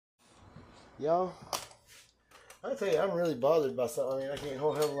Y'all, I tell you, I'm really bothered by something. I mean, I can't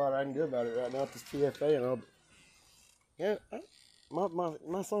whole hell of a lot I can do about it right now with this PFA and all. Yeah,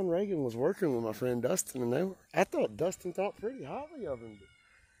 my son Reagan was working with my friend Dustin, and I thought Dustin thought pretty highly of him.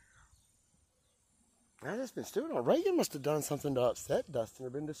 I just been stewing on. Reagan must have done something to upset Dustin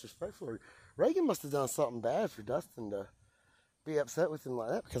or been disrespectful. Reagan must have done something bad for Dustin to be upset with him like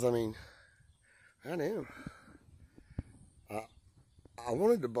that. Because I mean, I knew. I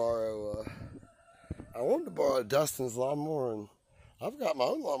wanted to borrow Dustin's lawnmower, and I've got my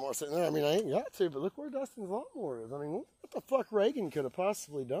own lawnmower sitting there. I mean, I ain't got to, but look where Dustin's lawnmower is. I mean, what the fuck Reagan could have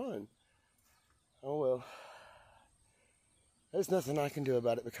possibly done? Oh well. There's nothing I can do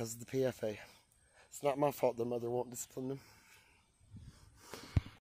about it because of the PFA. It's not my fault the mother won't discipline them.